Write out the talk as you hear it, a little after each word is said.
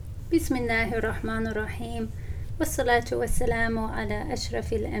بسم الله الرحمن الرحيم والصلاة والسلام على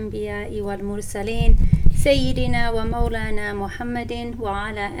أشرف الأنبياء والمرسلين سيدنا ومولانا محمد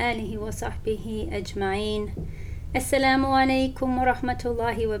وعلى آله وصحبه أجمعين. Assalamu alaikum wa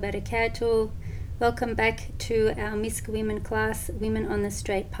rahmatullahi wa barakatuh. Welcome back to our Misk Women class, Women on the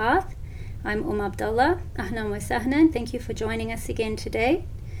Straight Path. I'm Abdullah. Ahlan wa sahlan. Thank you for joining us again today.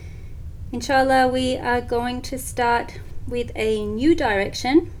 Inshallah, we are going to start with a new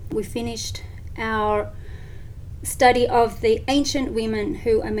direction. We finished our study of the ancient women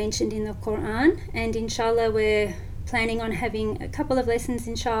who are mentioned in the Quran, and inshallah we're planning on having a couple of lessons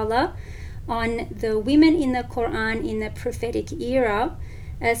inshallah on the women in the Quran in the prophetic era,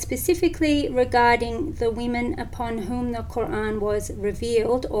 specifically regarding the women upon whom the Quran was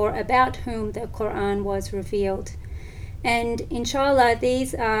revealed or about whom the Quran was revealed. And inshallah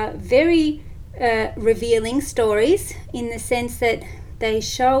these are very revealing stories in the sense that they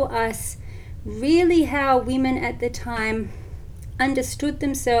show us really how women at the time understood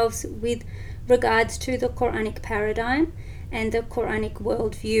themselves with regards to the Quranic paradigm and the Quranic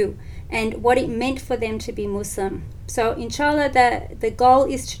worldview and what it meant for them to be Muslim. So inshallah the goal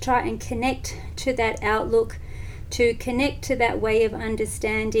is to try and connect to that outlook, to connect to that way of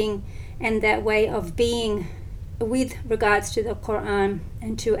understanding and that way of being with regards to the Quran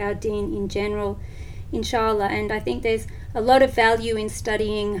and to our deen in general, inshallah. And I think there's a lot of value in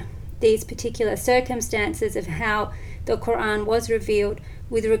studying these particular circumstances of how the Quran was revealed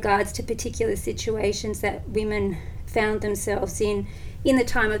with regards to particular situations that women found themselves in the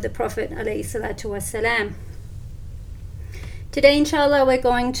time of the Prophet ﷺ. Today, inshallah, we're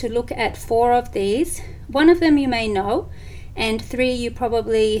going to look at 4 of these. One of them you may know, and 3 you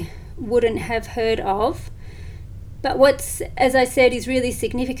probably wouldn't have heard of. But what's, as I said, is really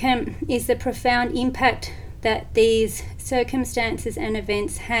significant is the profound impact that these circumstances and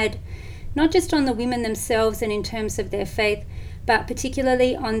events had, not just on the women themselves and in terms of their faith, but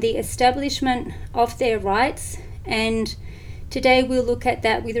particularly on the establishment of their rights. And today we'll look at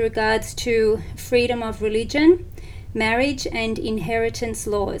that with regards to freedom of religion, marriage and inheritance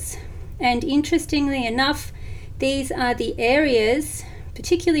laws. And interestingly enough, these are the areas,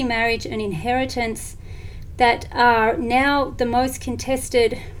 particularly marriage and inheritance, that are now the most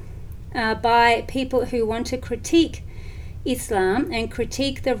contested by people who want to critique Islam and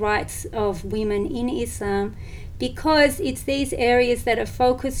critique the rights of women in Islam, because it's these areas that are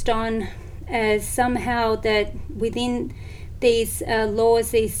focused on as somehow that within these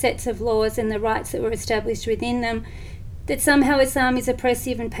laws, these sets of laws and the rights that were established within them, that somehow Islam is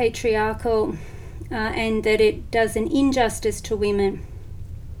oppressive and patriarchal and that it does an injustice to women.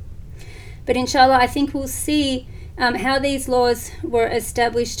 But inshallah, I think we'll see how these laws were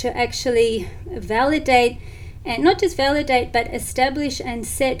established to actually validate, and not just validate, but establish and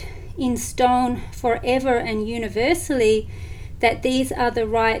set in stone forever and universally that these are the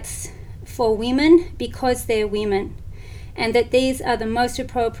rights for women because they're women, and that these are the most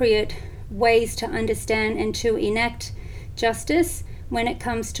appropriate ways to understand and to enact justice when it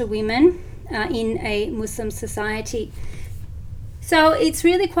comes to women in a Muslim society. So it's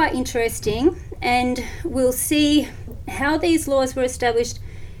really quite interesting, and we'll see how these laws were established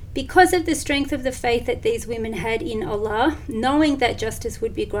because of the strength of the faith that these women had in Allah, knowing that justice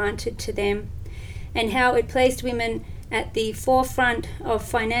would be granted to them, and how it placed women at the forefront of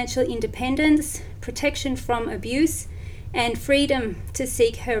financial independence, protection from abuse, and freedom to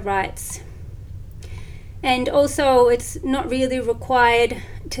seek her rights. And also, it's not really required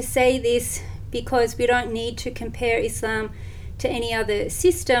to say this because we don't need to compare Islam to any other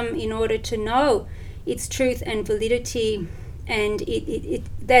system in order to know its truth and validity and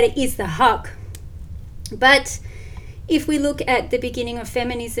that it is the haqq. But if we look at the beginning of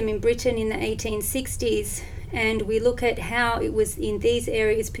feminism in Britain in the 1860s, and we look at how it was in these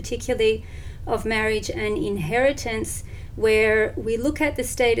areas, particularly of marriage and inheritance, where we look at the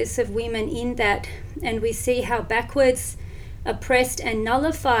status of women in that, and we see how backwards, oppressed and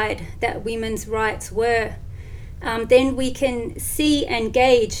nullified that women's rights were, then we can see and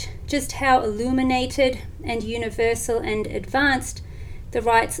gauge just how illuminated and universal and advanced the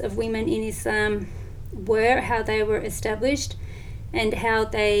rights of women in Islam were, how they were established, and how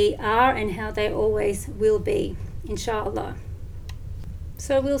they are and how they always will be, inshallah.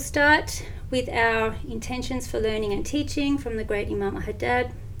 So we'll start with our intentions for learning and teaching from the great Imam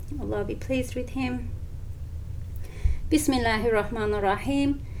Haddad. Allah be pleased with him. Bismillahir Rahmanir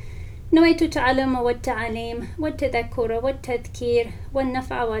Rahim. نويت التعلم والتعليم والتذكر والتذكير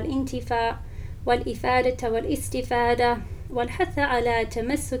والنفع والانتفاع والإفادة والاستفادة والحث على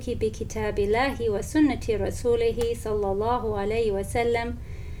تمسك بكتاب الله وسنة رسوله صلى الله عليه وسلم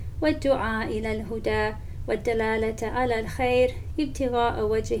والدعاء إلى الهدى والدلالة على الخير ابتغاء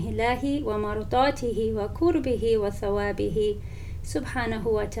وجه الله ومرضاته وقربه وثوابه سبحانه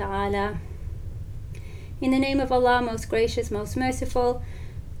وتعالى. In the name of Allah, most gracious, most merciful,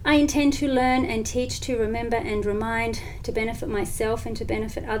 I intend to learn and teach, to remember and remind, to benefit myself and to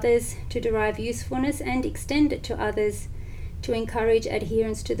benefit others, to derive usefulness and extend it to others, to encourage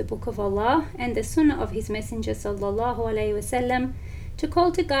adherence to the Book of Allah and the Sunnah of His Messenger sallallahu alaihi wasallam, to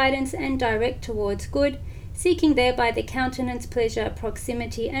call to guidance and direct towards good, seeking thereby the countenance, pleasure,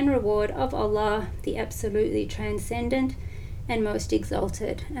 proximity and reward of Allah, the absolutely transcendent and most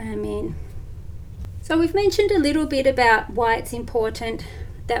exalted. Ameen. So we've mentioned a little bit about why it's important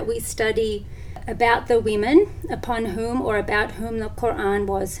that we study about the women upon whom or about whom the Quran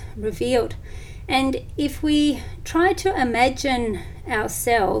was revealed. And if we try to imagine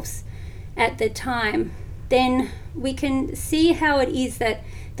ourselves at the time, then we can see how it is that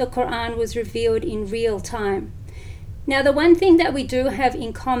the Quran was revealed in real time. Now, the one thing that we do have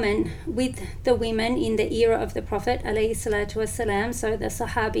in common with the women in the era of the Prophet ﷺ, so the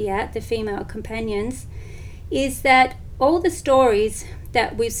Sahabiyat, the female companions, is that all the stories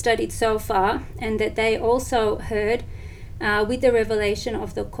that we've studied so far and that they also heard with the revelation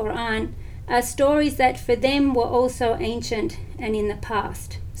of the Quran are stories that for them were also ancient and in the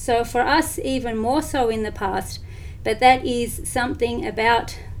past. So for us, even more so in the past, but that is something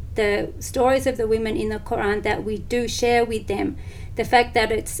about the stories of the women in the Quran that we do share with them, the fact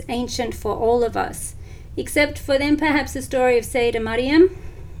that it's ancient for all of us, except for them perhaps the story of Sayyidah Maryam,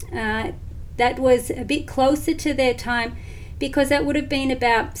 that was a bit closer to their time because that would have been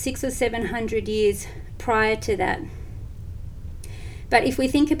about 600 or 700 years prior to that. But if we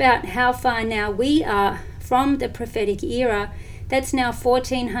think about how far now we are from the prophetic era, that's now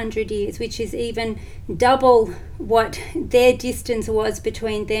 1400 years, which is even double what their distance was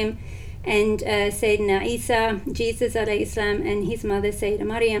between them and Sayyidina Isa, Jesus alayhi salam, and his mother Sayyidah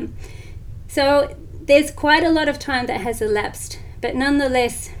Maryam. So there's quite a lot of time that has elapsed, but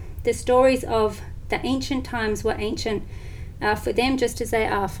nonetheless, the stories of the ancient times were ancient for them just as they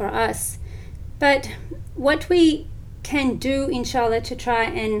are for us. But what we can do, inshallah, to try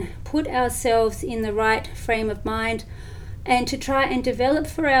and put ourselves in the right frame of mind and to try and develop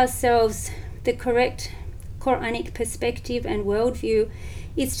for ourselves the correct Quranic perspective and worldview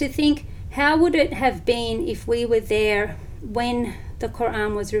is to think, how would it have been if we were there when the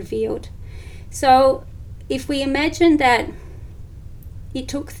Quran was revealed? So if we imagine that it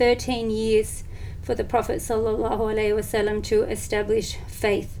took 13 years for the Prophet ﷺ to establish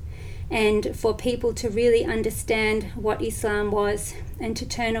faith and for people to really understand what Islam was and to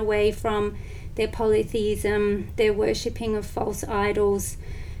turn away from their polytheism, their worshipping of false idols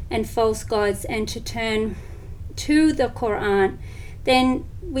and false gods, and to turn to the Quran, then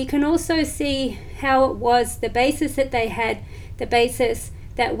we can also see how it was the basis that they had, the basis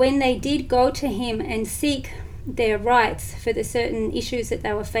that when they did go to him and seek their rights for the certain issues that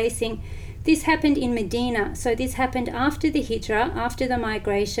they were facing, this happened in Medina. So this happened after the Hijrah, after the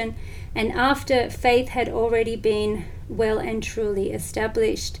migration, and after faith had already been well and truly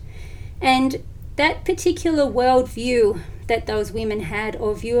established. And that particular worldview that those women had,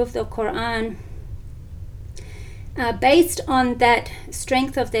 or view of the Quran, based on that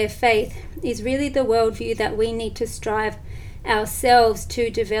strength of their faith, is really the worldview that we need to strive ourselves to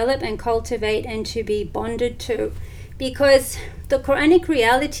develop and cultivate and to be bonded to. Because the Quranic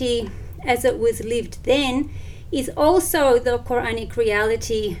reality as it was lived then is also the Quranic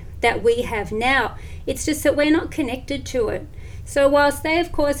reality that we have now. It's just that we're not connected to it. So whilst they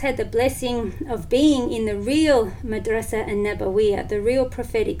of course had the blessing of being in the real Madrasa an-Nabawiyah, the real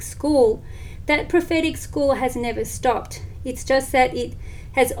prophetic school, that prophetic school has never stopped. It's just that it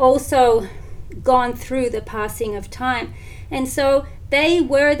has also gone through the passing of time. And so they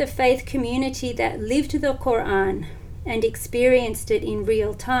were the faith community that lived the Quran and experienced it in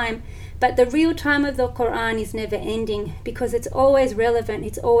real time. But the real time of the Quran is never ending because it's always relevant,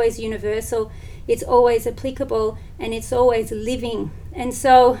 it's always universal, it's always applicable, and it's always living. And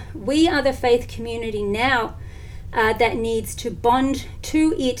so we are the faith community now that needs to bond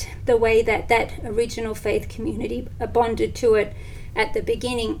to it the way that that original faith community bonded to it at the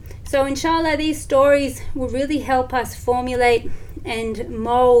beginning. So inshallah, these stories will really help us formulate and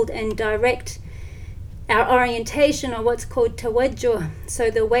mold and direct our orientation, or what's called tawajjuh,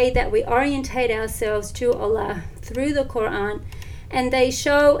 so the way that we orientate ourselves to Allah through the Quran. And they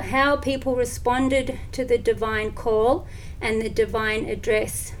show how people responded to the divine call and the divine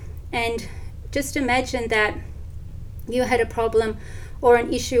address. And just imagine that you had a problem or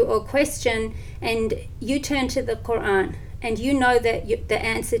an issue or question and you turn to the Quran and you know that the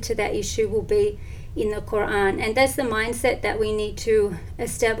answer to that issue will be in the Quran. And that's the mindset that we need to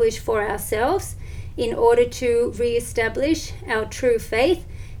establish for ourselves in order to re-establish our true faith,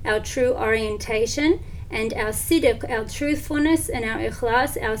 our true orientation, and our sidq, our truthfulness, and our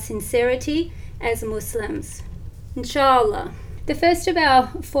ikhlas, our sincerity as Muslims. Inshallah. The first of our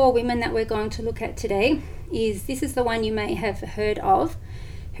 4 women that we're going to look at today this is the one you may have heard of.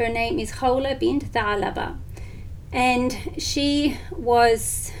 Her name is Khawla bint Tha'laba. And she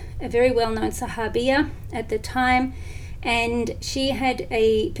was a very well-known Sahabiya at the time, and she had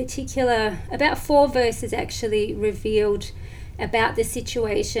a particular, about 4 verses actually revealed about the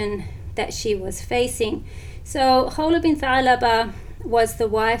situation that she was facing. So Khawla bint Tha'laba was the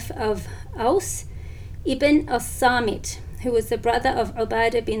wife of Aus ibn as-Samit, who was the brother of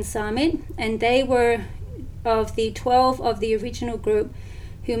Ubadah bin Samit, and they were of the 12 of the original group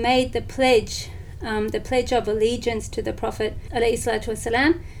who made the pledge of allegiance to the Prophet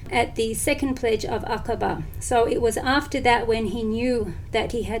ﷺ at the second pledge of Aqaba. So it was after that, when he knew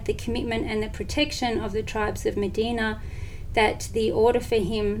that he had the commitment and the protection of the tribes of Medina, that the order for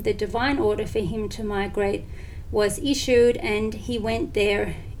him, the divine order for him to migrate, was issued, and he went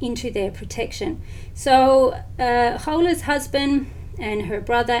there into their protection. So Khawla's husband and her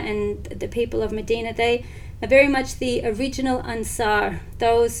brother and the people of Medina, they are very much the original Ansar,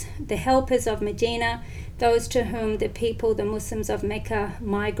 those, the helpers of Medina, those to whom the Muslims of Mecca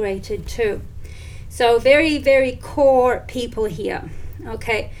migrated to. So very, very core people here.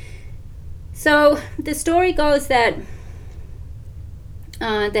 Okay. So the story goes that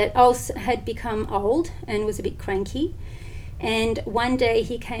Aus had become old and was a bit cranky, and one day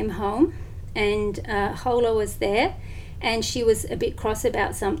he came home and Khawla was there, and she was a bit cross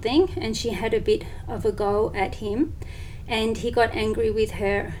about something, and she had a bit of a go at him, and he got angry with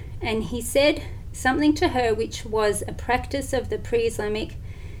her, and he said something to her which was a practice of the pre-Islamic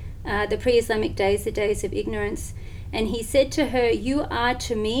days, the days of ignorance. And he said to her, "You are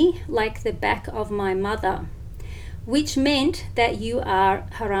to me like the back of my mother," which meant that you are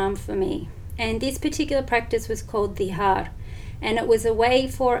haram for me. And this particular practice was called dhihar, and it was a way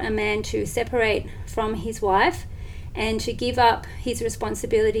for a man to separate from his wife and to give up his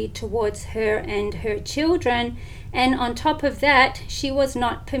responsibility towards her and her children. And on top of that, she was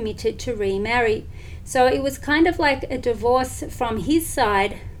not permitted to remarry. So it was kind of like a divorce from his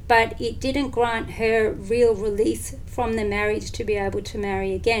side, but it didn't grant her real release from the marriage to be able to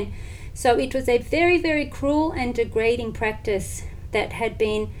marry again. So it was a very, very cruel and degrading practice that had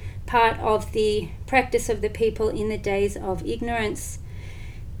been part of the practice of the people in the days of ignorance.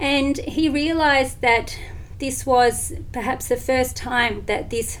 And he realized that this was perhaps the first time that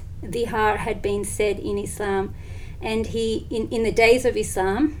this dhihar had been said in Islam, and he in the days of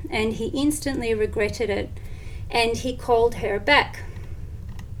Islam, and he instantly regretted it, and he called her back.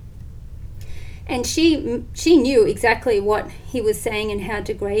 And she knew exactly what he was saying and how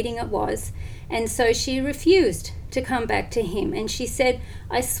degrading it was. And so she refused to come back to him. And she said,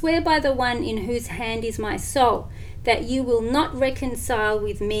 "I swear by the one in whose hand is my soul, that you will not reconcile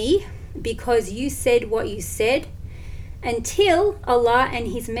with me because you said what you said, until Allah and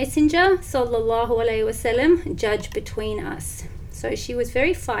his messenger, sallallahu alaihi wasallam, judge between us." So she was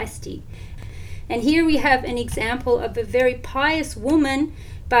very feisty. And here we have an example of a very pious woman,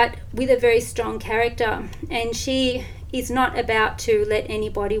 but with a very strong character, and she is not about to let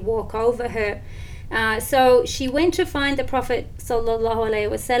anybody walk over her. So she went to find the Prophet sallallahu alaihi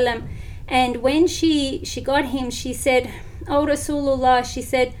wasallam, and when she got him, she said, "Oh Rasulullah," she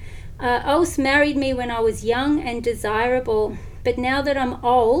said, "Aus married me when I was young and desirable, but now that I'm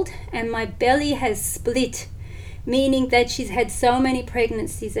old and my belly has split," meaning that she's had so many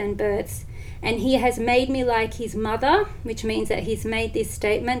pregnancies and births, "and he has made me like his mother," which means that he's made this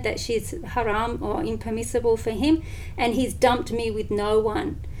statement that she's haram or impermissible for him, "and he's dumped me with no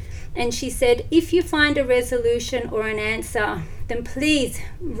one." And she said, "If you find a resolution or an answer, then please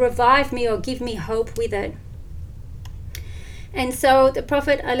revive me or give me hope with it." And so the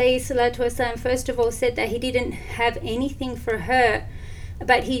Prophet ﷺ first of all said that he didn't have anything for her,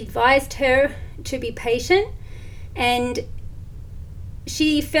 but he advised her to be patient, and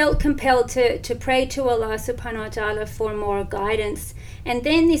she felt compelled to pray to Allah subhanahu wa ta'ala for more guidance. And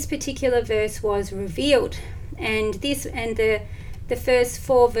then this particular verse was revealed, and the first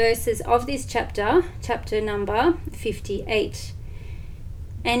 4 verses of this chapter number 58.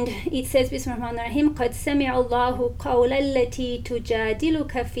 And it says, Bismillahirrahmanirrahim, قَدْ سَمِعَ اللَّهُ قَوْلَ الَّتِي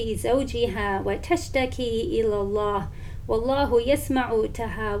تُجَادِلُكَ فِي زَوْجِهَا وَتَشْتَكِي إِلَى اللَّهِ وَاللَّهُ يَسْمَعُ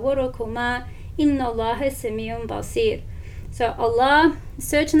تَحَاوُرَكُمَا إِنَّ اللَّهَ سَمِيعٌ بَصِيرٌ. So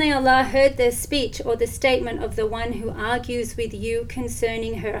certainly Allah heard the speech or the statement of the one who argues with you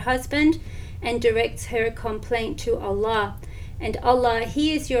concerning her husband and directs her complaint to Allah. And Allah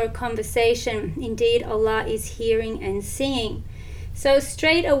hears your conversation. Indeed, Allah is hearing and seeing. So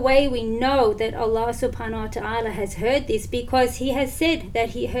straight away we know that Allah subhanahu wa ta'ala has heard this, because He has said that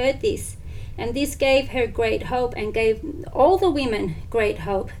He heard this. And this gave her great hope and gave all the women great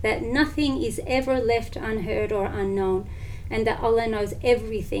hope that nothing is ever left unheard or unknown, and that Allah knows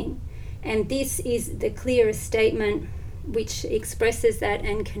everything. And this is the clearest statement which expresses that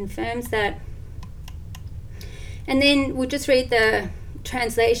and confirms that. And then we'll just read the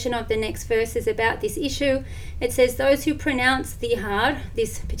translation of the next verses about this issue. It says, those who pronounce dhihar,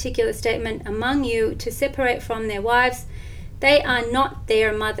 this particular statement, among you to separate from their wives, they are not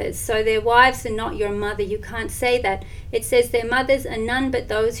their mothers. So their wives are not your mother. You can't say that. It says their mothers are none but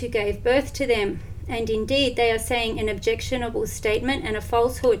those who gave birth to them. And indeed they are saying an objectionable statement and a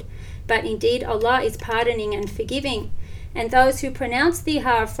falsehood. But indeed Allah is pardoning and forgiving. And those who pronounce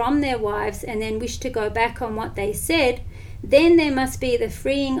dhihar from their wives and then wish to go back on what they said, then there must be the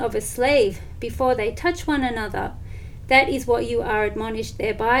freeing of a slave before they touch one another. That is what you are admonished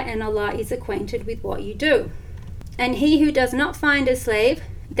thereby, and Allah is acquainted with what you do. And he who does not find a slave,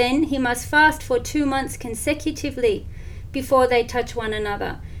 then he must fast for 2 months consecutively before they touch one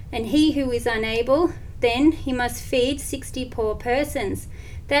another. And he who is unable, then he must feed 60 poor persons.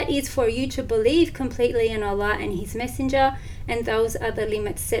 That is for you to believe completely in Allah and His Messenger, and those are the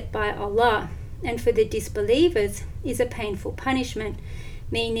limits set by Allah. And for the disbelievers is a painful punishment.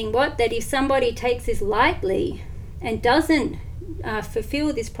 Meaning what? That if somebody takes this lightly and doesn't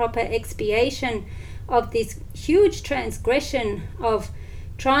fulfill this proper expiation of this huge transgression of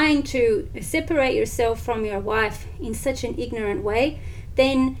trying to separate yourself from your wife in such an ignorant way,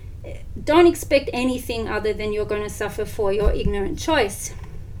 then don't expect anything other than you're going to suffer for your ignorant choice.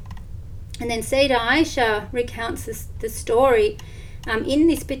 And then Sayyidah Aisha recounts the story in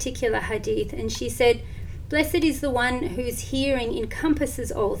this particular hadith, and she said, blessed is the one whose hearing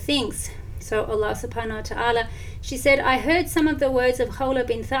encompasses all things. So Allah subhanahu wa ta'ala, she said, I heard some of the words of Khawla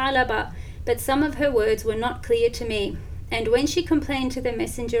bin Tha'laba, but some of her words were not clear to me. And when she complained to the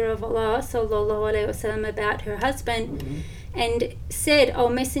Messenger of Allah sallallahu alaihi wasallam about her husband, and said, O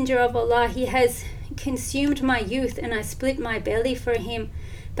Messenger of Allah, he has consumed my youth and I split my belly for him.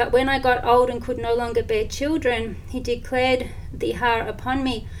 But when I got old and could no longer bear children, he declared dhihar upon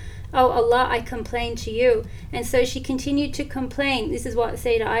me. Oh Allah, I complain to you. And so she continued to complain. This is what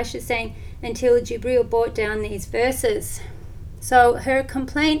Sayyidah Aisha is saying, until Jibreel brought down these verses. So her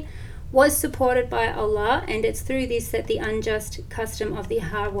complaint was supported by Allah, and it's through this that the unjust custom of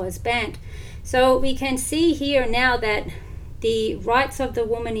dhihar was banned. So we can see here now that the rights of the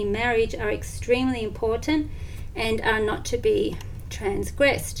woman in marriage are extremely important and are not to be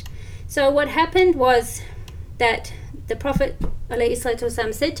transgressed. So what happened was that the Prophet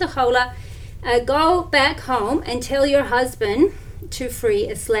ﷺ said to Khawla, go back home and tell your husband to free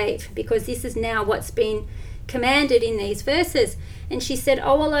a slave, because this is now what's been commanded in these verses. And she said,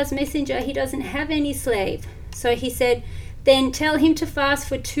 oh Allah's Messenger, he doesn't have any slave. So he said, then tell him to fast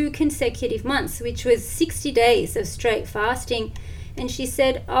for 2 consecutive months, which was 60 days of straight fasting. And she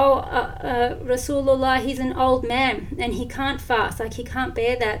said, Rasulullah, he's an old man and he can't fast, like he can't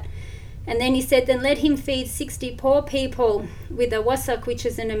bear that. And then he said, then let him feed 60 poor people with a wasak, which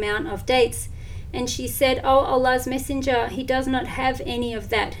is an amount of dates. And she said, oh Allah's Messenger, he does not have any of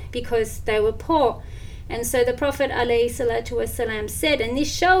that, because they were poor. And so the Prophet ﷺ said, and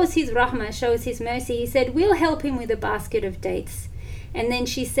this shows his rahmah, shows his mercy, he said, we'll help him with a basket of dates. And then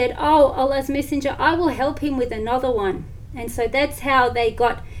she said, oh Allah's Messenger, I will help him with another one. And so that's how they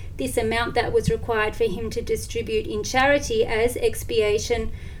got this amount that was required for him to distribute in charity as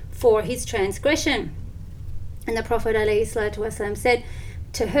expiation for his transgression. And the Prophet ﷺ said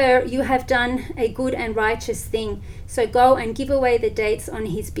to her, you have done a good and righteous thing, so go and give away the dates on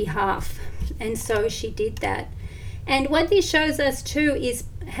his behalf. And so she did that. And what this shows us too is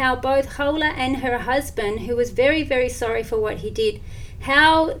how both Khawla and her husband, who was very, very sorry for what he did,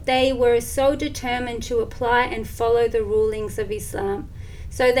 how they were so determined to apply and follow the rulings of Islam.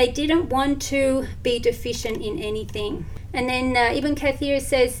 So they didn't want to be deficient in anything. And then Ibn Kathir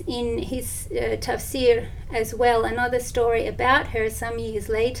says in his tafsir as well, another story about her some years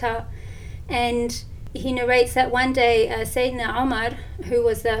later. And he narrates that one day Sayyidina Umar, who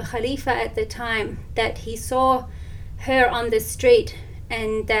was the Khalifa at the time, that he saw her on the street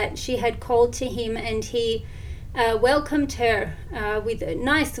and that she had called to him, and he welcomed her with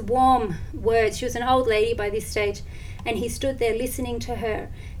nice warm words. She was an old lady by this stage, and he stood there listening to her,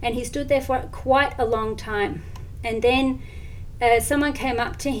 and he stood there for quite a long time. And then someone came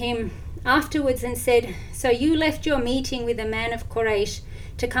up to him afterwards and said, so you left your meeting with a man of Quraysh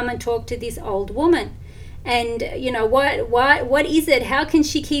to come and talk to this old woman, and what is it? How can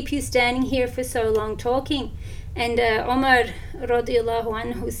she keep you standing here for so long talking? And Umar radiallahu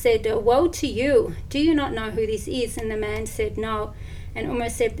anhu said, woe to you, do you not know who this is? And the man said, no. And Umar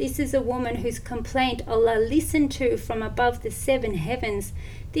said, this is a woman whose complaint Allah listened to from above the 7 heavens.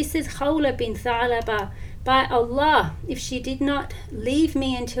 This is Khawla bin Tha'laba. By Allah, if she did not leave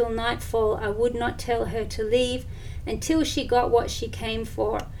me until nightfall, I would not tell her to leave until she got what she came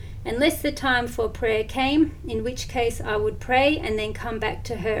for, unless the time for prayer came, in which case I would pray and then come back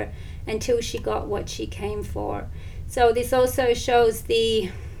to her until she got what she came for. So this also shows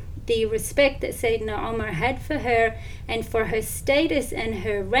the respect that Sayyidina Umar had for her and for her status and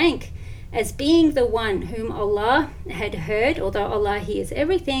her rank as being the one whom Allah had heard, although Allah hears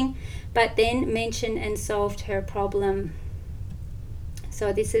everything, but then mentioned and solved her problem.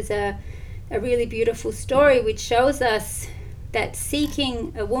 So this is a really beautiful story which shows us that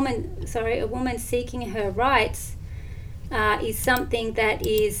a woman seeking her rights is something that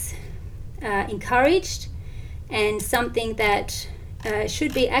is encouraged and something that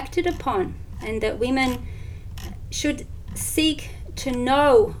should be acted upon, and that women should seek to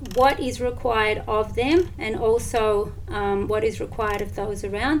know what is required of them and also what is required of those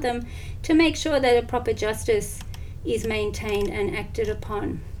around them to make sure that a proper justice is maintained and acted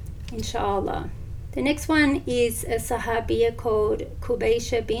upon, inshallah. The next one is a Sahabiya called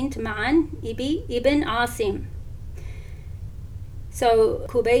Qubaysha bint Ma'an ibn Asim. So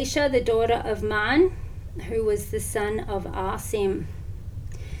Qubaysha, the daughter of Ma'an, who was the son of Asim.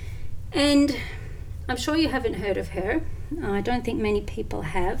 And I'm sure you haven't heard of her. I don't think many people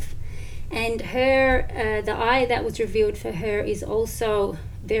have. And her, the ayah that was revealed for her is also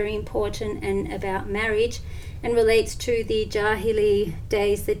very important and about marriage, and relates to the Jahili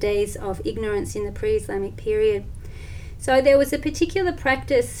days, the days of ignorance in the pre-Islamic period. So there was a particular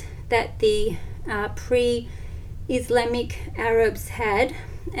practice that the pre-Islamic Arabs had,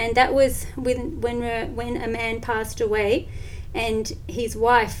 and that was when a man passed away and his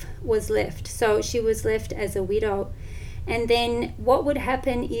wife was left. So she was left as a widow. And then what would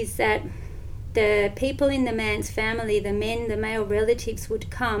happen is that the people in the man's family, the male relatives, would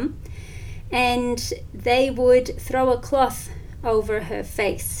come and they would throw a cloth over her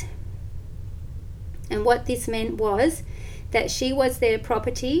face. And what this meant was that she was their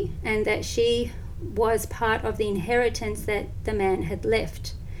property and that she was part of the inheritance that the man had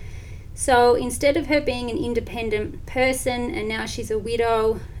left. So instead of her being an independent person and now she's a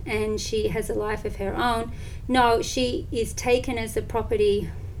widow and she has a life of her own, no, she is taken as the property,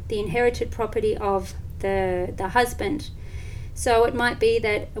 the inherited property of the husband. So it might be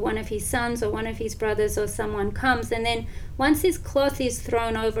that one of his sons or one of his brothers or someone comes, and then once this cloth is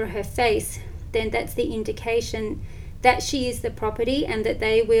thrown over her face, then that's the indication that she is the property and that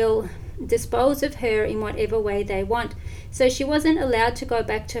they will dispose of her in whatever way they want. So she wasn't allowed to go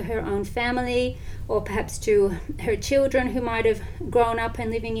back to her own family or perhaps to her children who might have grown up and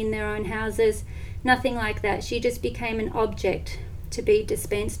living in their own houses. Nothing like that. She just became an object to be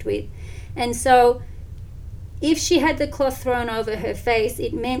dispensed with. And so if she had the cloth thrown over her face,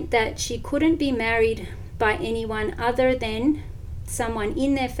 it meant that she couldn't be married by anyone other than someone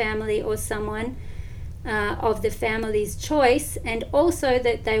in their family or someone of the family's choice, and also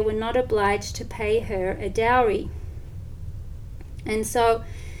that they were not obliged to pay her a dowry. And so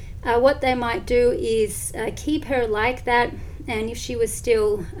what they might do is keep her like that, and if she was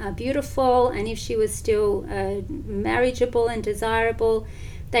still beautiful and if she was still marriageable and desirable,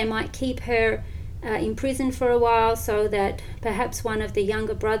 they might keep her in prison for a while, so that perhaps one of the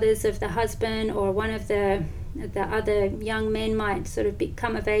younger brothers of the husband or one of the other young men might sort of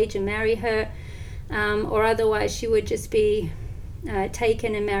become of age and marry her, or otherwise she would just be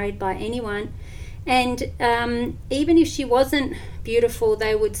taken and married by anyone. And even if she wasn't beautiful,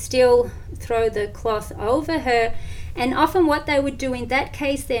 they would still throw the cloth over her. And often what they would do in that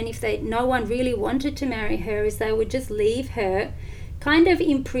case then, if no one really wanted to marry her, is they would just leave her kind of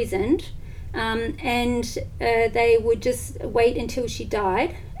imprisoned, and they would just wait until she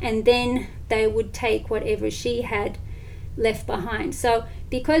died, and then they would take whatever she had left behind. So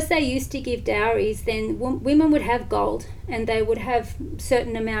because they used to give dowries, then women would have gold and they would have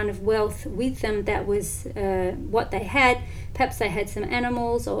certain amount of wealth with them. That was what they had. Perhaps they had some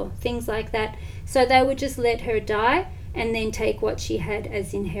animals or things like that. So they would just let her die and then take what she had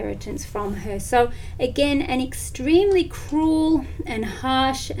as inheritance from her. So again, an extremely cruel and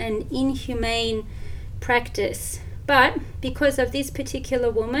harsh and inhumane practice. But because of this particular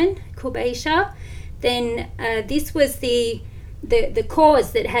woman, Qubaysha, then this was the the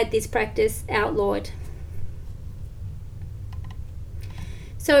cause that had this practice outlawed.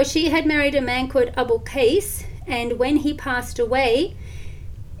 So she had married a man called Abu Qais, and when he passed away,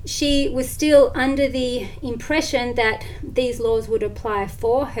 she was still under the impression that these laws would apply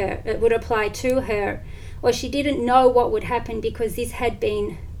to her, or she didn't know what would happen because this had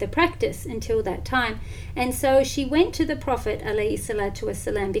been the practice until that time. And so she went to the Prophet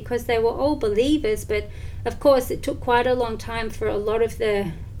ﷺ, because they were all believers, but of course it took quite a long time for a lot of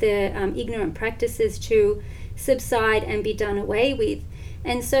the ignorant practices to subside and be done away with.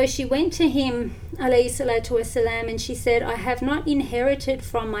 And so she went to him ﷺ, and she said, I have not inherited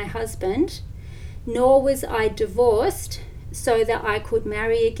from my husband, nor was I divorced so that I could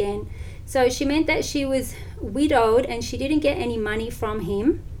marry again. So she meant that she was widowed and she didn't get any money from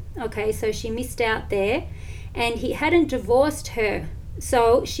him. Okay, so she missed out there, and he hadn't divorced her,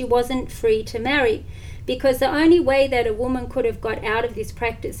 so she wasn't free to marry, because the only way that a woman could have got out of this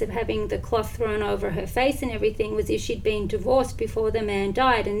practice of having the cloth thrown over her face and everything was if she'd been divorced before the man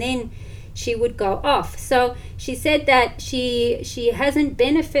died, and then she would go off. So she said that she hasn't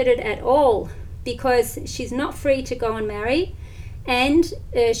benefited at all because she's not free to go and marry, and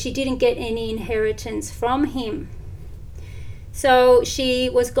she didn't get any inheritance from him. So she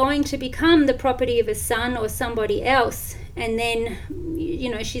was going to become the property of a son or somebody else, and then,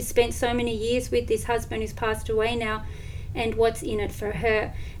 she's spent so many years with this husband who's passed away now, and what's in it for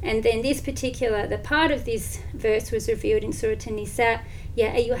her? And then the part of this verse was revealed in Surah An-Nisa,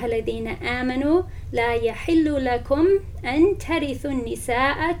 Ya ayyuhalladhina amanu la yahillu lakum an tarithu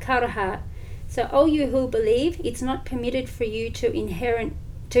an-nisaa karha. So, all you who believe, it's not permitted for you to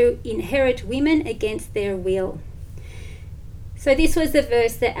inherit women against their will. So this was the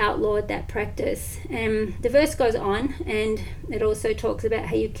verse that outlawed that practice. The verse goes on, and it also talks about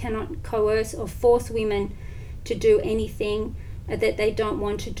how you cannot coerce or force women to do anything that they don't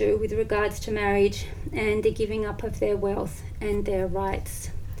want to do with regards to marriage and the giving up of their wealth and their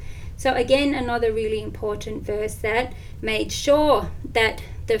rights. So again, another really important verse that made sure that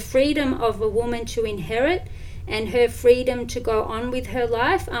the freedom of a woman to inherit and her freedom to go on with her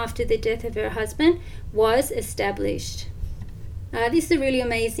life after the death of her husband was established. This is a really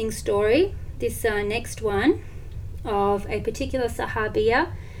amazing story, this next one, of a particular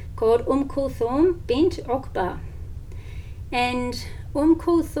Sahabiya called Kulthum bint Uqba. And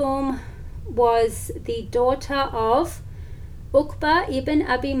Kulthum was the daughter of Uqba ibn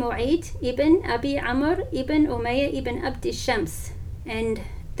Abi Mu'ayt ibn Abi Amr ibn Umayyah ibn Abd Shams. And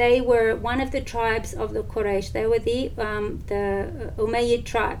they were one of the tribes of the Quraysh. They were the Umayyad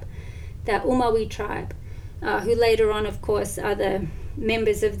tribe, the Umayyad tribe. Who later on, of course, other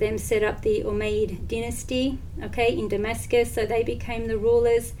members of them set up the Umayyad dynasty, in Damascus, so they became the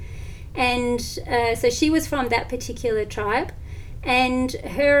rulers. And so she was from that particular tribe, and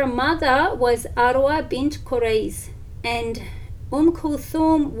her mother was Arwa bint Qurayz, and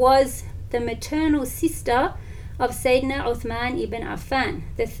Kulthum was the maternal sister of Sayyidina Uthman ibn Affan,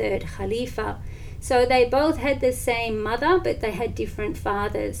 the third Khalifa. So they both had the same mother, but they had different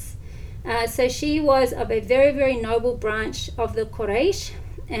fathers. So she was of a very, very noble branch of the Quraysh,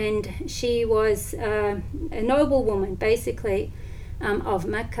 and she was a noble woman, basically, of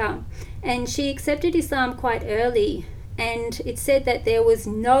Mecca. And she accepted Islam quite early, and it said that there was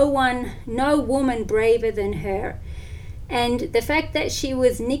no woman braver than her. And the fact that she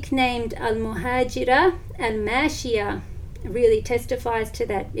was nicknamed Al-Muhajira Al-Mashia really testifies to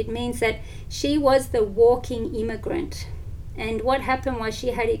that. It means that she was the walking immigrant. And what happened was she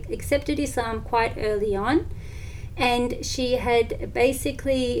had accepted Islam quite early on, and she had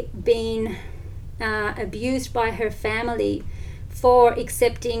basically been abused by her family for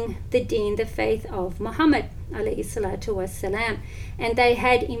accepting the deen, the faith of Muhammad alayhi salatu wassalam. And they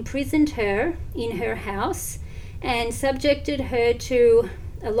had imprisoned her in her house and subjected her to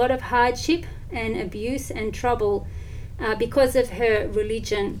a lot of hardship and abuse and trouble because of her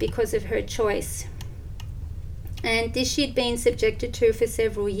religion, because of her choice. And this she'd been subjected to for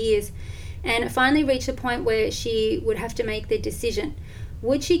several years, and it finally reached a point where she would have to make the decision.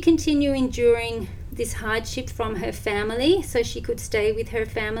 Would she continue enduring this hardship from her family so she could stay with her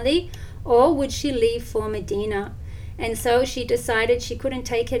family, or would she leave for Medina? And so she decided she couldn't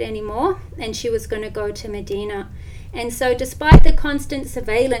take it anymore, and she was going to go to Medina. And so despite the constant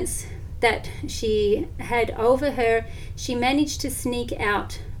surveillance that she had over her, she managed to sneak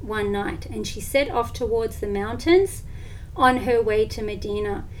out one night, and she set off towards the mountains on her way to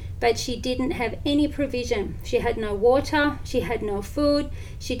Medina. but she didn't have any provision. She had no water, she had no food,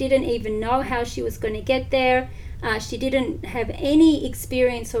 she didn't even know how she was going to get there. She didn't have any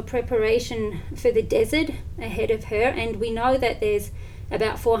experience or preparation for the desert ahead of her, and we know that there's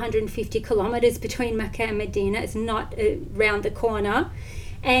about 450 kilometers between Mecca and Medina. It's not around the corner.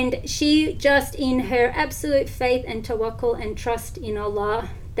 And she just, in her absolute faith and tawakkul and trust in Allah,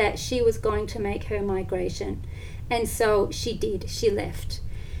 that she was going to make her migration. And so she did. She left.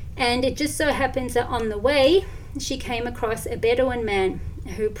 And it just so happens that on the way, she came across a Bedouin man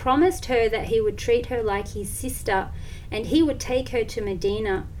who promised her that he would treat her like his sister and he would take her to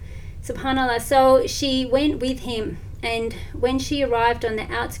Medina. SubhanAllah. So she went with him, and when she arrived on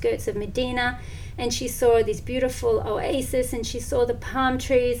the outskirts of Medina and she saw this beautiful oasis and she saw the palm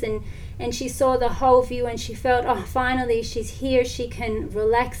trees and she saw the whole view, and she felt, oh, finally she's here, she can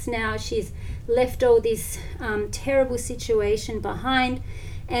relax now, she's left all this terrible situation behind.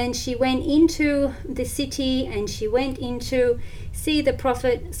 And she went into the city and she went in to see the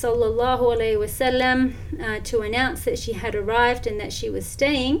Prophet sallallahu alaihi wasallam to announce that she had arrived and that she was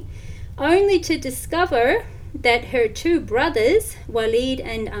staying, only to discover that her two brothers, Walid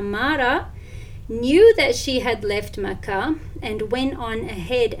and Amara, knew that she had left Mecca and went on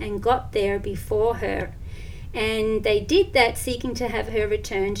ahead and got there before her. And they did that seeking to have her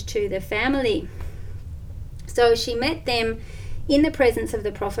returned to the family. So she met them in the presence of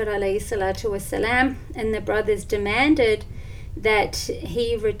the Prophet ﷺ, and the brothers demanded that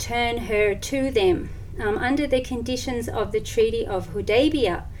he return her to them under the conditions of the Treaty of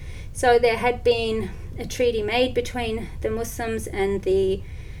Hudaybiyah. So there had been a treaty made between the Muslims and the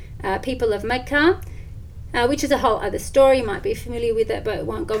people of Mecca, which is a whole other story. You might be familiar with it, but I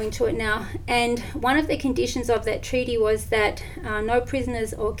won't go into it now. And one of the conditions of that treaty was that no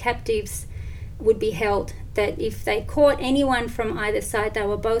prisoners or captives would be held, that if they caught anyone from either side, they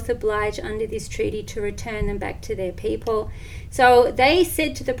were both obliged under this treaty to return them back to their people. So they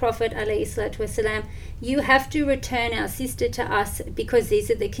said to the Prophet ﷺ, you have to return our sister to us, because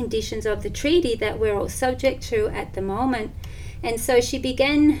these are the conditions of the treaty that we're all subject to at the moment. And so she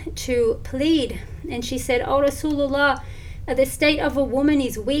began to plead, and she said, "O Rasulullah, the state of a woman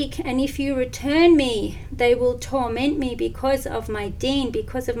is weak, and if you return me, they will torment me because of my deen,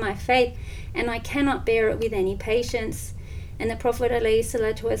 because of my faith, and I cannot bear it with any patience." And the Prophet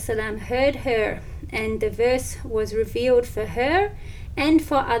ﷺ heard her, and the verse was revealed for her and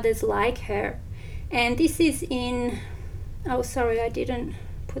for others like her. And this is in, I didn't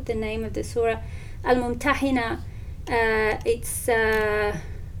put the name of the surah, Al-Mumtahina. It's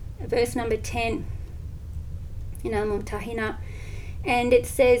verse number 10 in Al-Mumtahina, and it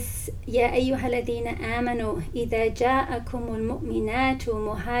says, يا أيها الذين آمنوا إذا جاءكم المؤمنات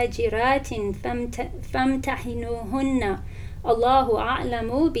مهاجرات فامتحنوهن الله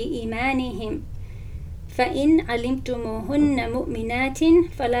أعلم بإيمانهم فإن علمتموهن مؤمنات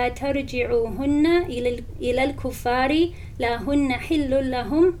فلا ترجعوهن إلى الكفار لا هن حل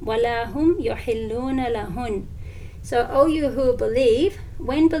لهم ولا هم يحلون لهن. So, O you who believe,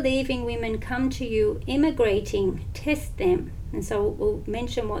 when believing women come to you immigrating, test them. And so we'll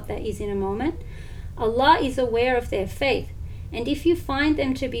mention what that is in a moment. Allah is aware of their faith, and if you find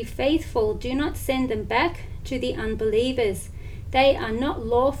them to be faithful, do not send them back to the unbelievers. They are not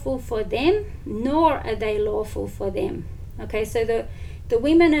lawful for them, nor are they lawful for them. Okay, so the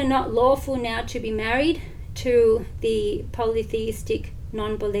women are not lawful now to be married to the polytheistic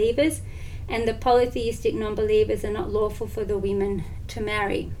non-believers, and the polytheistic non-believers are not lawful for the women to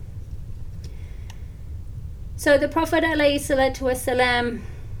marry. So the Prophet ﷺ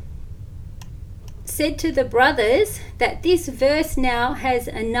said to the brothers that this verse now has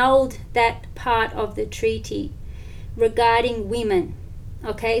annulled that part of the treaty regarding women.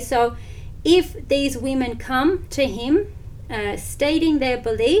 Okay, so if these women come to him stating their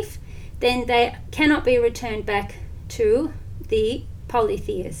belief, then they cannot be returned back to the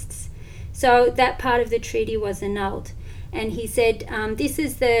polytheists. So that part of the treaty was annulled. And he said, this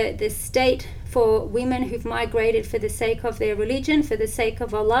is the state for women who've migrated for the sake of their religion, for the sake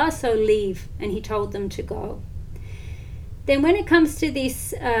of Allah, so leave. And he told them to go. Then when it comes to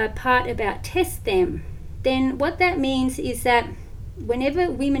this part about test them, then what that means is that whenever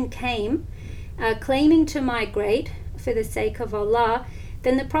women came claiming to migrate for the sake of Allah,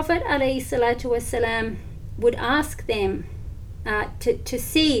 then the Prophet ﷺ would ask them to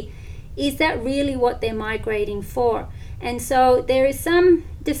see, is that really what they're migrating for? And so there is some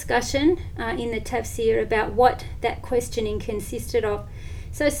discussion in the tafsir about what that questioning consisted of.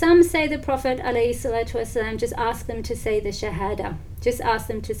 So some say the Prophet ﷺ just asked them to say the shahada, just asked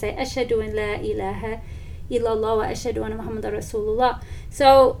them to say ashhadu an la ilaha illallah wa ashhadu anna Muhammadar Rasulullah.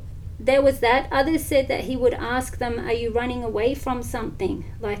 So there was that. Others said that he would ask them, are you running away from something?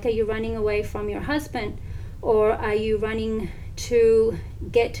 Like, are you running away from your husband? Or are you running to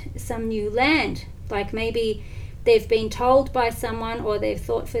get some new land? Like maybe they've been told by someone, or they've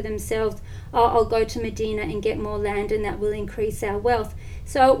thought for themselves, oh, I'll go to Medina and get more land and that will increase our wealth.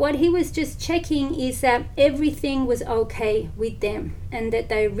 So what he was just checking is that everything was okay with them, and that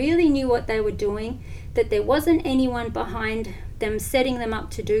they really knew what they were doing, that there wasn't anyone behind them setting them up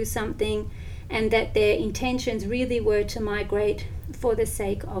to do something, and that their intentions really were to migrate for the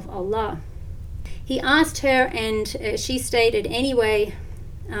sake of Allah. He asked her, and she stated anyway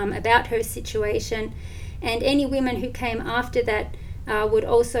about her situation, and any women who came after that would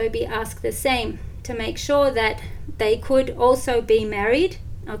also be asked the same, to make sure that they could also be married,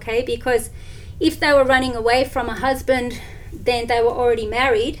 okay? Because if they were running away from a husband, then they were already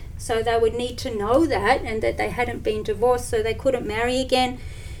married, so they would need to know that, and that they hadn't been divorced, so they couldn't marry again.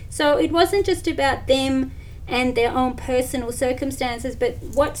 So it wasn't just about them and their own personal circumstances, but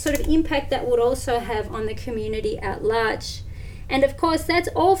what sort of impact that would also have on the community at large. And of course, that's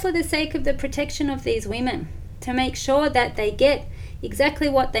all for the sake of the protection of these women, to make sure that they get exactly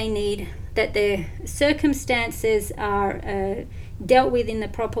what they need, that their circumstances are dealt with in the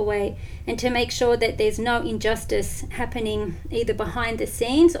proper way, and to make sure that there's no injustice happening either behind the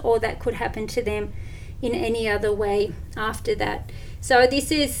scenes or that could happen to them in any other way after that. So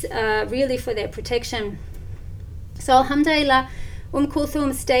this is really for their protection. So alhamdulillah,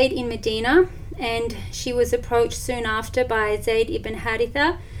 Kulthum stayed in Medina, and she was approached soon after by Zayd ibn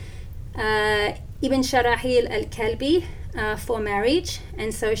Haritha ibn Sharahil al-Kalbi for marriage,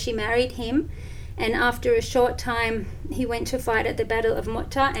 and so she married him. And after a short time, he went to fight at the Battle of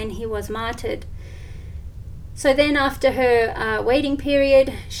Mu'tah, and he was martyred. So then after her waiting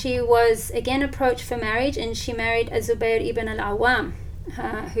period, she was again approached for marriage, and she married Az-Zubayr ibn al-Awwam,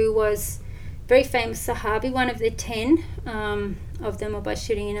 who was very famous Sahabi, one of the 10 of the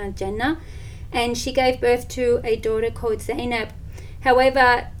Mubashirin al-Jannah, and she gave birth to a daughter called Zainab.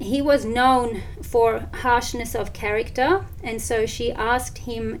 However, he was known for harshness of character, and so she asked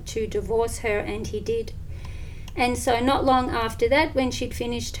him to divorce her, and he did. And so not long after that, when she'd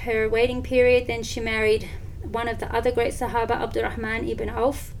finished her waiting period, then she married one of the other great Sahaba, Abdurrahman ibn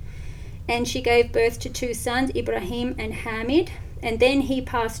Auf, and she gave birth to 2 sons, Ibrahim and Hamid, and then he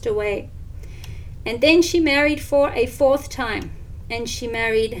passed away. And then she married for a 4th time, and she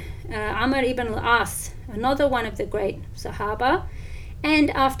married Amr ibn al-As, another one of the great Sahaba,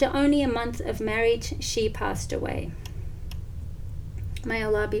 and after only a month of marriage, she passed away. May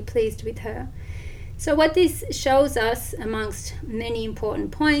Allah be pleased with her. So what this shows us, amongst many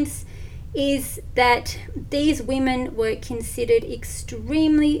important points, is that these women were considered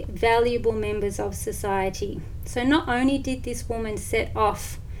extremely valuable members of society. So not only did this woman set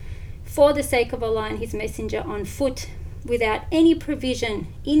off for the sake of Allah and His Messenger on foot, without any provision,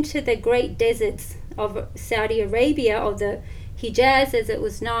 into the great deserts of Saudi Arabia, or the Hijaz as it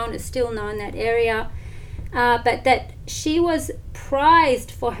was known, is still known, that area, but that she was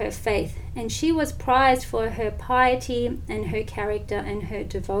prized for her faith, and she was prized for her piety and her character and her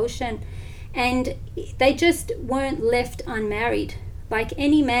devotion, and they just weren't left unmarried. Like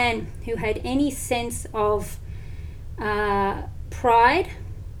any man who had any sense of pride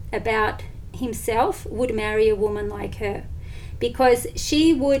about himself would marry a woman like her, because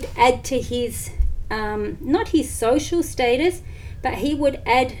she would add to his not his social status, but she would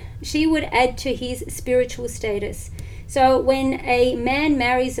add to his spiritual status. So when a man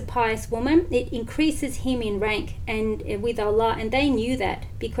marries a pious woman, it increases him in rank and with Allah, and they knew that,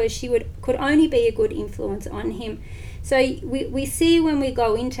 because she could only be a good influence on him. So we see, when we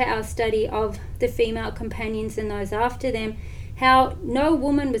go into our study of the female companions and those after them, how no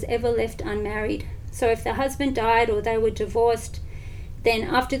woman was ever left unmarried. So if the husband died or they were divorced, then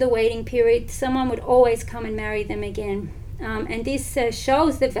after the waiting period, someone would always come and marry them again. And this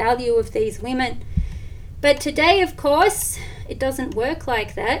shows the value of these women. But today, of course, it doesn't work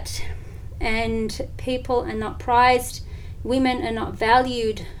like that, and people are not prized. Women are not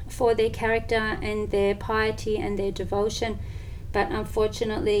valued for their character and their piety and their devotion, but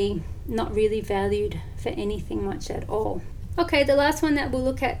unfortunately not really valued for anything much at all. Okay, the last one that we'll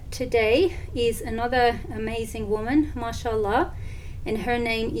look at today is another amazing woman, mashallah, and her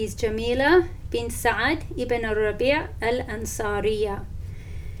name is Jamila bint Sa'ad ibn Rabi' al-Ansariya.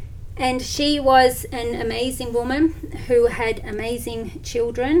 And she was an amazing woman who had amazing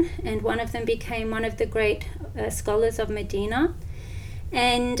children, and one of them became one of the great scholars of Medina.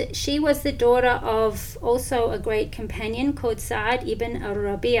 And she was the daughter of also a great companion called Sa'ad ibn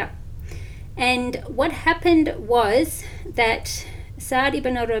al-Rabi'. And what happened was that Sa'd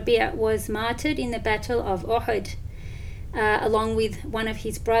ibn Rabi' was martyred in the Battle of Uhud, along with one of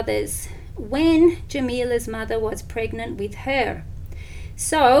his brothers, when Jamila's mother was pregnant with her.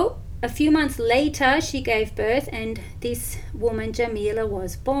 So a few months later she gave birth, and this woman Jamila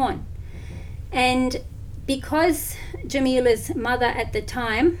was born. And because Jamila's mother at the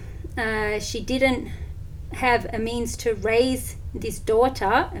time, she didn't have a means to raise this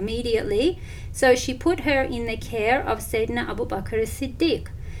daughter immediately, so she put her in the care of Sayyidina Abu Bakr as-Siddiq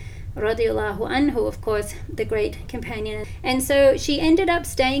radiallahu anhu, of course, the great companion. And so she ended up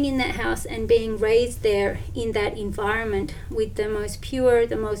staying in that house and being raised there in that environment with the most pure,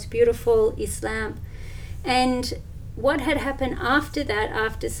 the most beautiful Islam. And what had happened after that,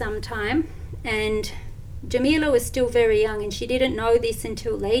 after some time, and Jamila was still very young and she didn't know this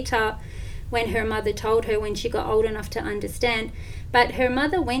until later when her mother told her, when she got old enough to understand. But her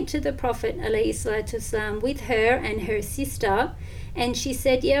mother went to the Prophet ﷺ with her and her sister, and she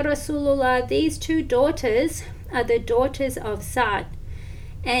said, Ya Rasulullah, these two daughters are the daughters of Sa'd.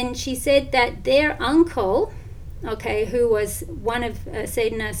 And she said that their uncle, who was one of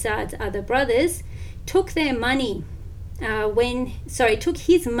Sayyidina Sa'd's other brothers, took his money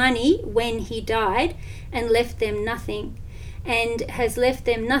when he died and left them nothing, and has left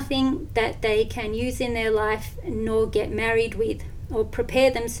them nothing that they can use in their life nor get married with or prepare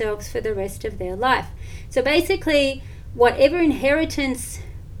themselves for the rest of their life. So basically, whatever inheritance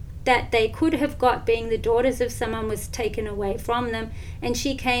that they could have got being the daughters of someone was taken away from them, and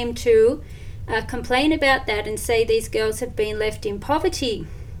she came to complain about that and say these girls have been left in poverty.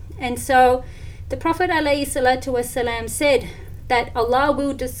 And so the Prophet ﷺ said that Allah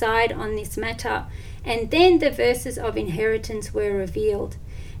will decide on this matter, and then the verses of inheritance were revealed.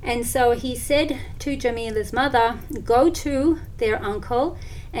 And so he said to Jamila's mother, go to their uncle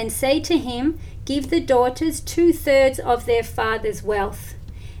and say to him, give the daughters 2/3 of their father's wealth,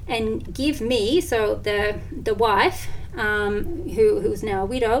 and give me, so the wife, who's now a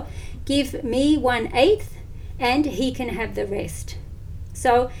widow, give me 1/8, and he can have the rest.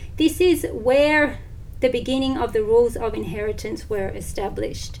 So this is where the beginning of the rules of inheritance were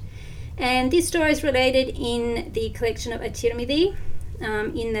established. And this story is related in the collection of At-Tirmidhi,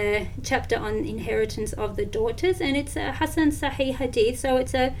 in the chapter on inheritance of the daughters, and it's a Hasan Sahih hadith, so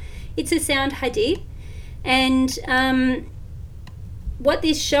it's a sound hadith. And what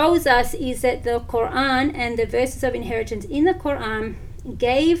this shows us is that the Quran and the verses of inheritance in the Quran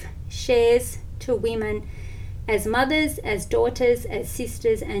gave shares to women as mothers, as daughters, as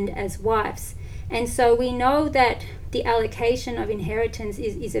sisters, and as wives. And so we know that the allocation of inheritance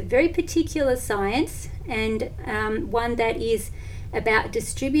is a very particular science, and one that is about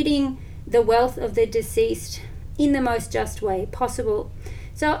distributing the wealth of the deceased in the most just way possible.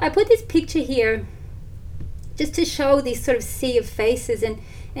 So I put this picture here just to show this sort of sea of faces,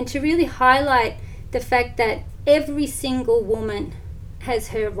 and to really highlight the fact that every single woman has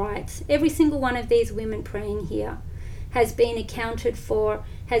her rights. Every single one of these women praying here has been accounted for,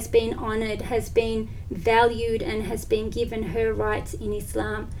 has been honored, has been valued, and has been given her rights in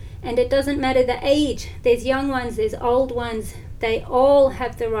Islam. And it doesn't matter the age. There's young ones, there's old ones. They all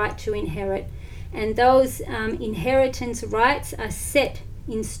have the right to inherit. And those inheritance rights are set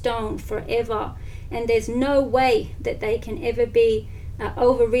in stone forever. And there's no way that they can ever be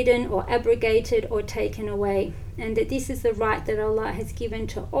overridden or abrogated or taken away. And that this is the right that Allah has given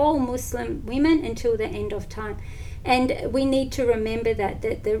to all Muslim women until the end of time. And we need to remember that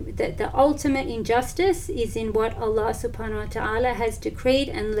the ultimate injustice is in what Allah subhanahu wa ta'ala has decreed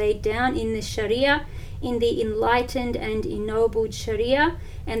and laid down in the Sharia, in the enlightened and ennobled Sharia,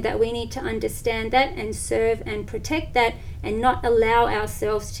 and that we need to understand that and serve and protect that, and not allow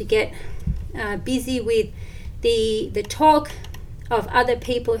ourselves to get busy with the talk of other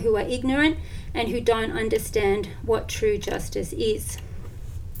people who are ignorant and who don't understand what true justice is.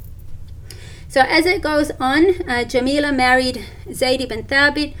 So as it goes on, Jamila married Zayd ibn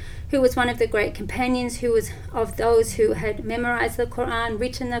Thabit, who was one of the great companions, who was of those who had memorized the Quran,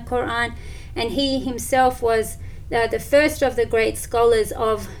 written the Quran, and he himself was the first of the great scholars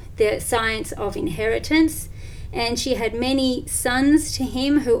of the science of inheritance. And she had many sons to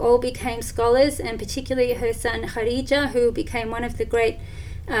him who all became scholars, and particularly her son Kharija, who became one of the great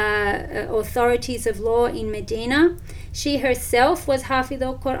authorities of law in Medina. She herself was Hafidh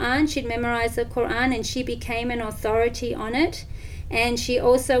al-Quran. She'd memorized the Quran and she became an authority on it. And she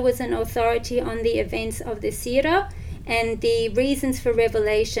also was an authority on the events of the Seerah and the reasons for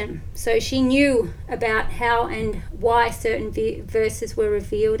revelation. So she knew about how and why certain verses were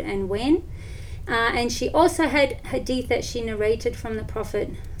revealed and when. And she also had hadith that she narrated from the Prophet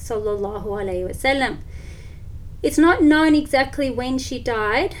sallallahu alaihi wasallam. It's not known exactly when she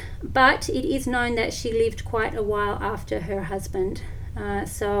died, but it is known that she lived quite a while after her husband.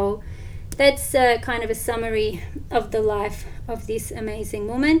 So that's kind of a summary of the life of this amazing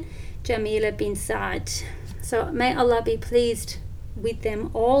woman, Jamila bin Sa'd. So may Allah be pleased with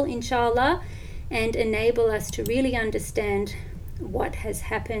them all, inshallah, and enable us to really understand what has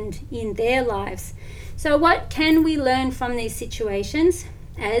happened in their lives. So what can we learn from these situations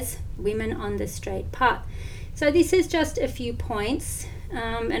as women on the straight path? So this is just a few points,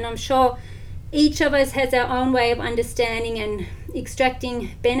 and I'm sure each of us has our own way of understanding and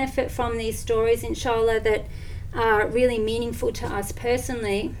extracting benefit from these stories, inshallah, that are really meaningful to us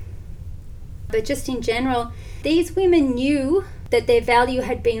personally. But just in general, these women knew that their value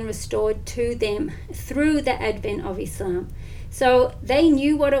had been restored to them through the advent of Islam. So they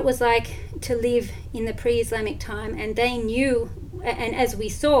knew what it was like to live in the pre-Islamic time, and they knew, and as we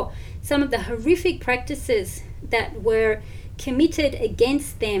saw, some of the horrific practices that were committed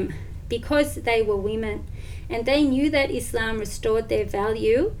against them because they were women. And they knew that Islam restored their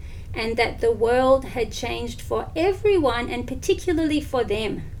value and that the world had changed for everyone, and particularly for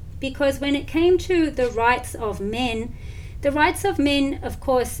them. Because when it came to the rights of men, of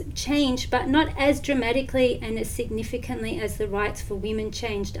course, changed, but not as dramatically and as significantly as the rights for women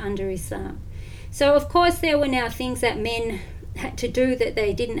changed under Islam. So, of course, there were now things that men had to do that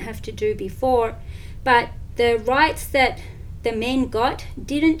they didn't have to do before, but the rights that the men got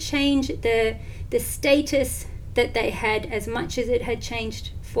didn't change the status that they had as much as it had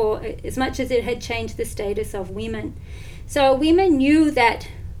changed the status of women. So women knew that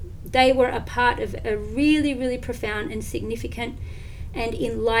they were a part of a really, really profound and significant and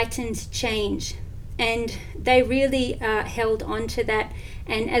enlightened change. And they really held on to that.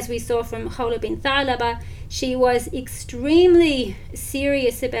 And as we saw from Khawla bin Tha'laba, she was extremely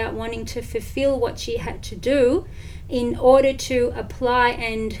serious about wanting to fulfill what she had to do in order to apply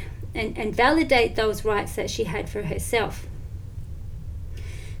and validate those rights that she had for herself.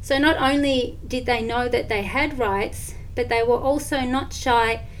 So not only did they know that they had rights, but they were also not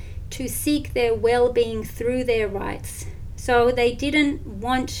shy to seek their well-being through their rights. So they didn't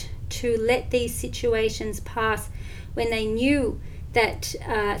want to let these situations pass when they knew that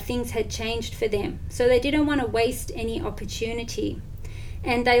things had changed for them. So they didn't want to waste any opportunity.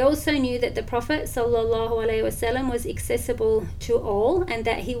 And they also knew that the Prophet ﷺ was accessible to all and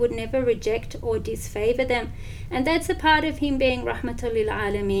that he would never reject or disfavor them. And that's a part of him being Rahmatul lil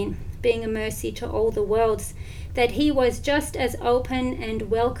Alameen, being a mercy to all the worlds, that he was just as open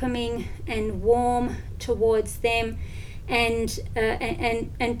and welcoming and warm towards them and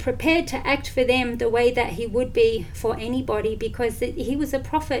prepared to act for them the way that he would be for anybody, because he was a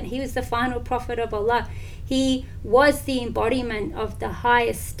prophet. He was the final prophet of Allah. He was the embodiment of the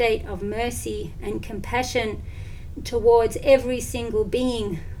highest state of mercy and compassion towards every single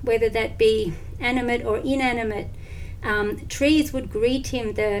being, whether that be animate or inanimate. Trees would greet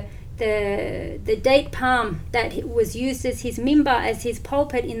him. The date palm that was used as his mimbar, as his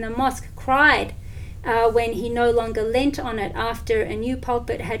pulpit in the mosque, cried when he no longer leant on it after a new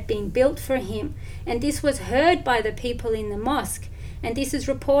pulpit had been built for him. And this was heard by the people in the mosque. And this is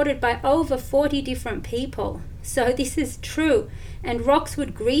reported by over 40 different people. So this is true. And rocks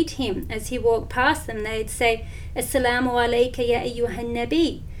would greet him as he walked past them. They'd say, Assalamu alayka ya ayyuhan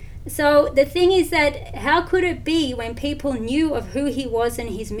nabi. So the thing is that how could it be when people knew of who he was and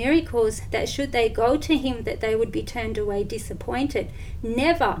his miracles that should they go to him that they would be turned away disappointed?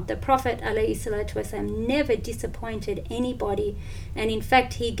 Never. The Prophet ﷺ never disappointed anybody. And in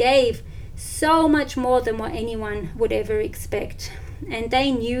fact, he gave so much more than what anyone would ever expect. And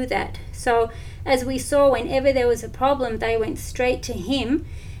they knew that. So as we saw, whenever there was a problem, they went straight to him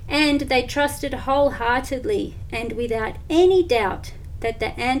and they trusted wholeheartedly and without any doubt that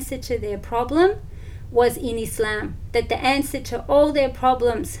the answer to their problem was in Islam, that the answer to all their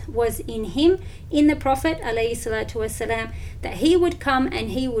problems was in him, in the Prophet ﷺ, that he would come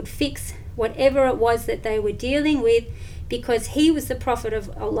and he would fix whatever it was that they were dealing with, because he was the Prophet of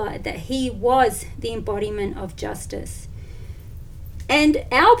Allah, that he was the embodiment of justice. And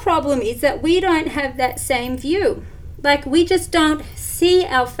our problem is that we don't have that same view. Like, we just don't see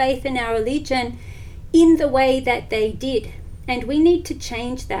our faith and our religion in the way that they did. And we need to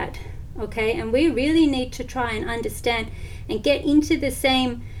change that, okay? And we really need to try and understand and get into the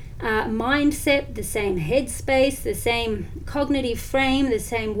same mindset, the same headspace, the same cognitive frame, the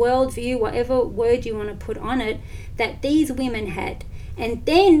same worldview, whatever word you want to put on it, that these women had. And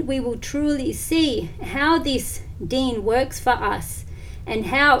then we will truly see how this deen works for us and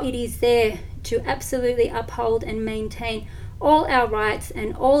how it is there to absolutely uphold and maintain all our rights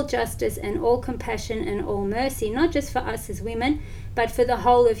and all justice and all compassion and all mercy, not just for us as women, but for the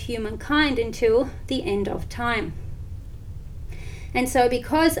whole of humankind until the end of time. And so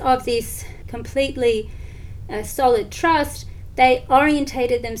because of this completely solid trust, they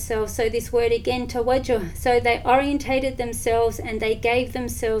orientated themselves, so this word again, tawajjuh, so they orientated themselves and they gave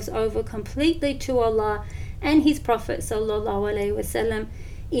themselves over completely to Allah and His Prophet sallallahu alaihi wasallam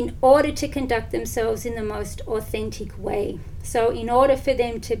in order to conduct themselves in the most authentic way. So in order for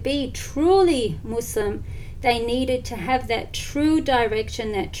them to be truly Muslim, they needed to have that true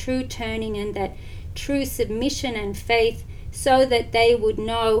direction, that true turning and that true submission and faith, so that they would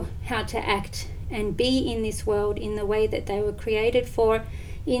know how to act and be in this world in the way that they were created for,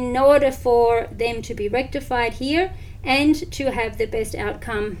 in order for them to be rectified here and to have the best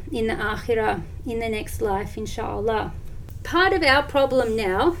outcome in the akhirah, in the next life, inshallah. Part of our problem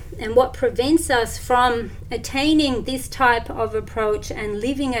now, and what prevents us from attaining this type of approach and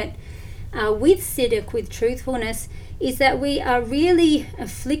living it with sidq, with truthfulness, is that we are really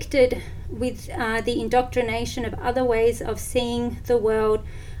afflicted with the indoctrination of other ways of seeing the world,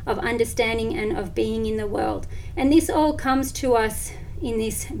 of understanding and of being in the world. And this all comes to us in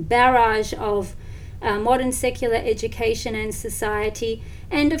this barrage of modern secular education and society.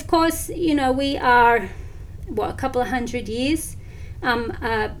 And of course, we are a couple of hundred years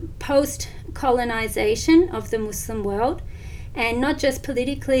post-colonization of the Muslim world, and not just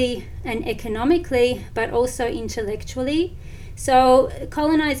politically and economically, but also intellectually. So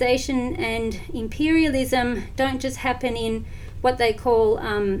colonization and imperialism don't just happen in what they call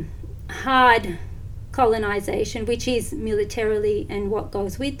hard colonization, which is militarily and what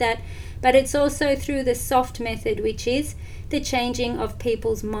goes with that, but it's also through the soft method, which is the changing of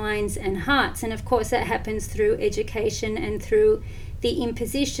people's minds and hearts. And of course that happens through education and through the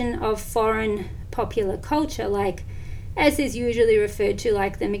imposition of foreign popular culture, like, as is usually referred to,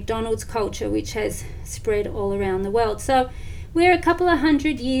 like the McDonald's culture, which has spread all around the world. So we're a couple of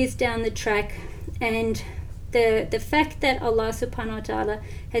hundred years down the track, and the fact that Allah subhanahu wa ta'ala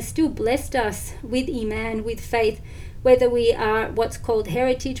has still blessed us with iman, with faith, whether we are what's called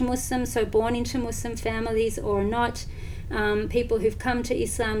heritage Muslims, so born into Muslim families, or not, people who've come to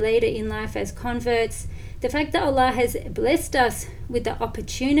Islam later in life as converts, the fact that Allah has blessed us with the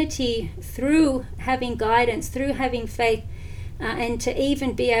opportunity through having guidance, through having faith, and to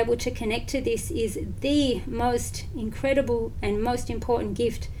even be able to connect to this is the most incredible and most important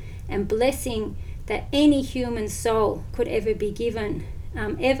gift and blessing that any human soul could ever be given,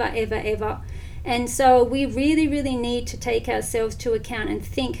 ever. And so we really, really need to take ourselves to account and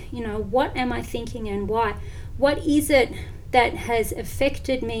think, what am I thinking and why? What is it that has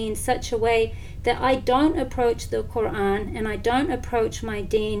affected me in such a way that I don't approach the Quran and I don't approach my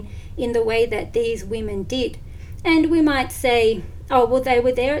deen in the way that these women did? And we might say, oh, well, they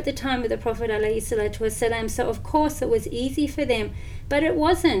were there at the time of the Prophet ﷺ, so of course it was easy for them. But it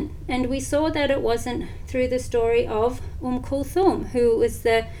wasn't. And we saw that it wasn't through the story of Kulthum, who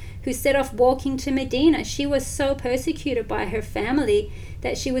set off walking to Medina. She was so persecuted by her family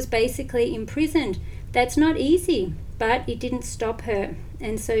that she was basically imprisoned. That's not easy, but it didn't stop her.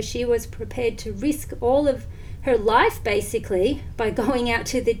 And so she was prepared to risk all of her life, basically, by going out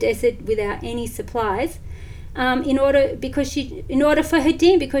to the desert without any supplies, in order for her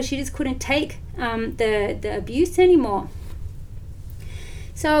deen, because she just couldn't take the abuse anymore.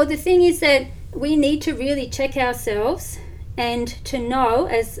 So the thing is that we need to really check ourselves and to know,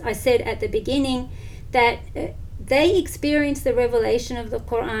 as I said at the beginning, that they experienced the revelation of the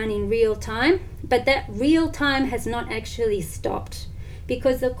Quran in real time, but that real time has not actually stopped,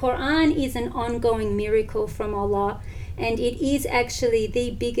 because the Quran is an ongoing miracle from Allah, and it is actually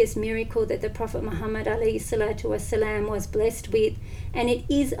the biggest miracle that the Prophet Muhammad ﷺ was blessed with, and it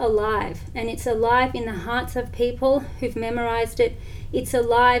is alive, and it's alive in the hearts of people who've memorized it. It's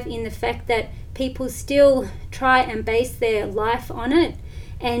alive in the fact that people still try and base their life on it,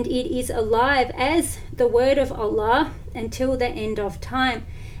 and it is alive as the word of Allah until the end of time.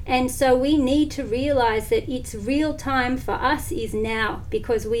 And so we need to realize that its real time for us is now,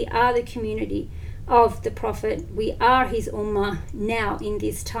 because we are the community of the Prophet. We are his ummah now in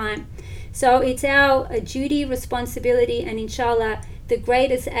this time. So it's our duty, responsibility, and inshallah the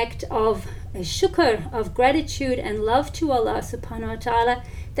greatest act of shukr, of gratitude and love to Allah subhanahu wa ta'ala,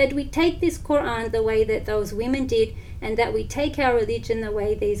 that we take this Quran the way that those women did, and that we take our religion the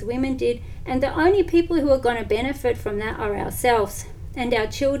way these women did. And the only people who are going to benefit from that are ourselves and our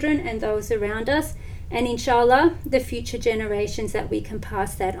children and those around us, and inshallah the future generations that we can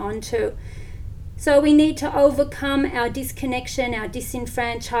pass that on to. So we need to overcome our disconnection, our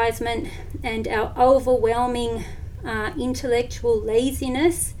disenfranchisement, and our overwhelming intellectual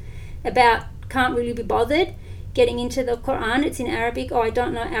laziness about can't really be bothered getting into the Quran. It's in Arabic. Oh, I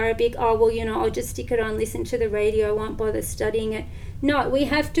don't know Arabic. Oh, well, I'll just stick it on, listen to the radio. I won't bother studying it. No, we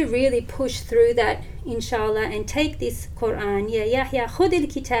have to really push through that, inshallah, and take this Quran. Ya Yahya, khudh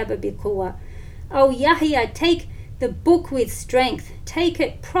al-kitaba biquwwa. Oh, Yahya, take the book with strength. Take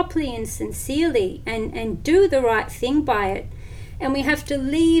it properly and sincerely and do the right thing by it. And we have to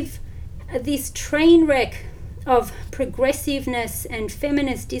leave this train wreck of progressiveness and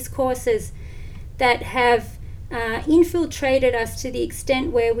feminist discourses that have infiltrated us to the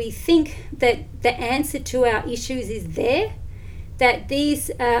extent where we think that the answer to our issues is there, that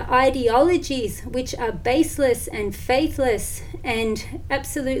these ideologies, which are baseless and faithless and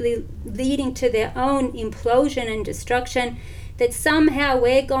absolutely leading to their own implosion and destruction, that somehow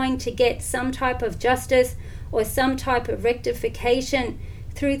we're going to get some type of justice or some type of rectification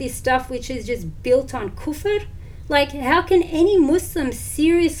through this stuff which is just built on kufr. Like, how can any Muslim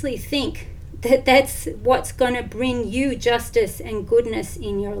seriously think that that's what's going to bring you justice and goodness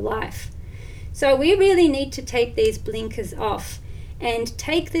in your life? So we really need to take these blinkers off and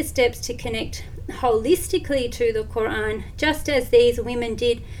take the steps to connect holistically to the Quran, just as these women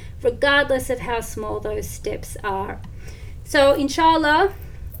did, regardless of how small those steps are. So inshallah,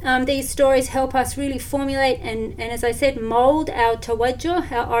 these stories help us really formulate and as I said, mold our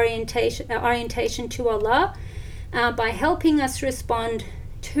tawajjuh, our orientation to Allah, by helping us respond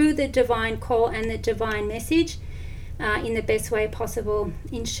to the divine call and the divine message in the best way possible,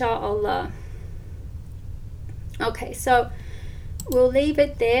 inshallah. Okay, so we'll leave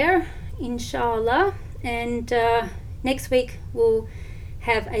it there, inshallah, and next week we'll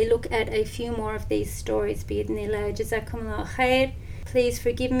have a look at a few more of these stories, bi'idhnillah. Jazakumullah khair. Please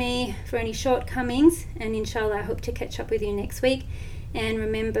forgive me for any shortcomings, and inshallah I hope to catch up with you next week. And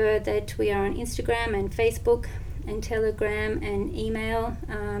remember that we are on Instagram and Facebook and Telegram and email,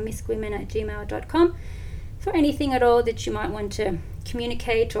 miskwomen@gmail.com, for anything at all that you might want to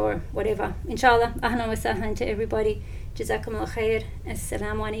communicate or whatever. Inshallah, ahlan wa sahlan to everybody. Jazakumullah khair.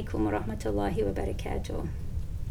 Assalamu alaikum wa rahmatullahi wa barakatuh.